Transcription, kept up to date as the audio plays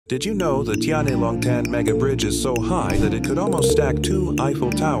Did you know the Tianhe-Longtan Mega Bridge is so high that it could almost stack 2 Eiffel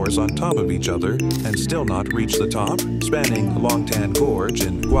Towers on top of each other and still not reach the top? Spanning Longtan Gorge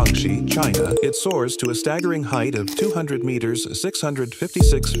in Guangxi, China, it soars to a staggering height of 200 meters,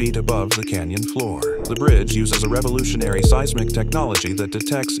 656 feet above the canyon floor. The bridge uses a revolutionary seismic technology that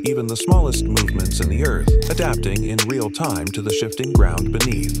detects even the smallest movements in the earth, adapting in real time to the shifting ground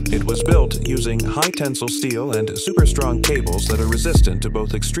beneath. It was built using high-tensile steel and super-strong cables that are resistant to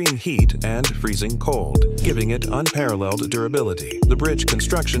both extreme heat and freezing cold, giving it unparalleled durability. The bridge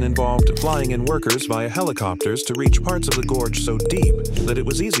construction involved flying in workers via helicopters to reach parts of the gorge so deep that it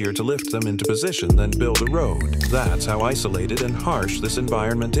was easier to lift them into position than build a road. That's how isolated and harsh this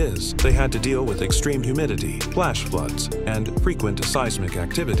environment is. They had to deal with extreme humidity, flash floods, and frequent seismic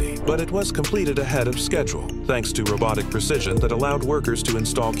activity. But it was completed ahead of schedule, thanks to robotic precision that allowed workers to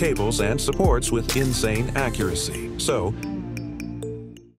install cables and supports with insane accuracy. So,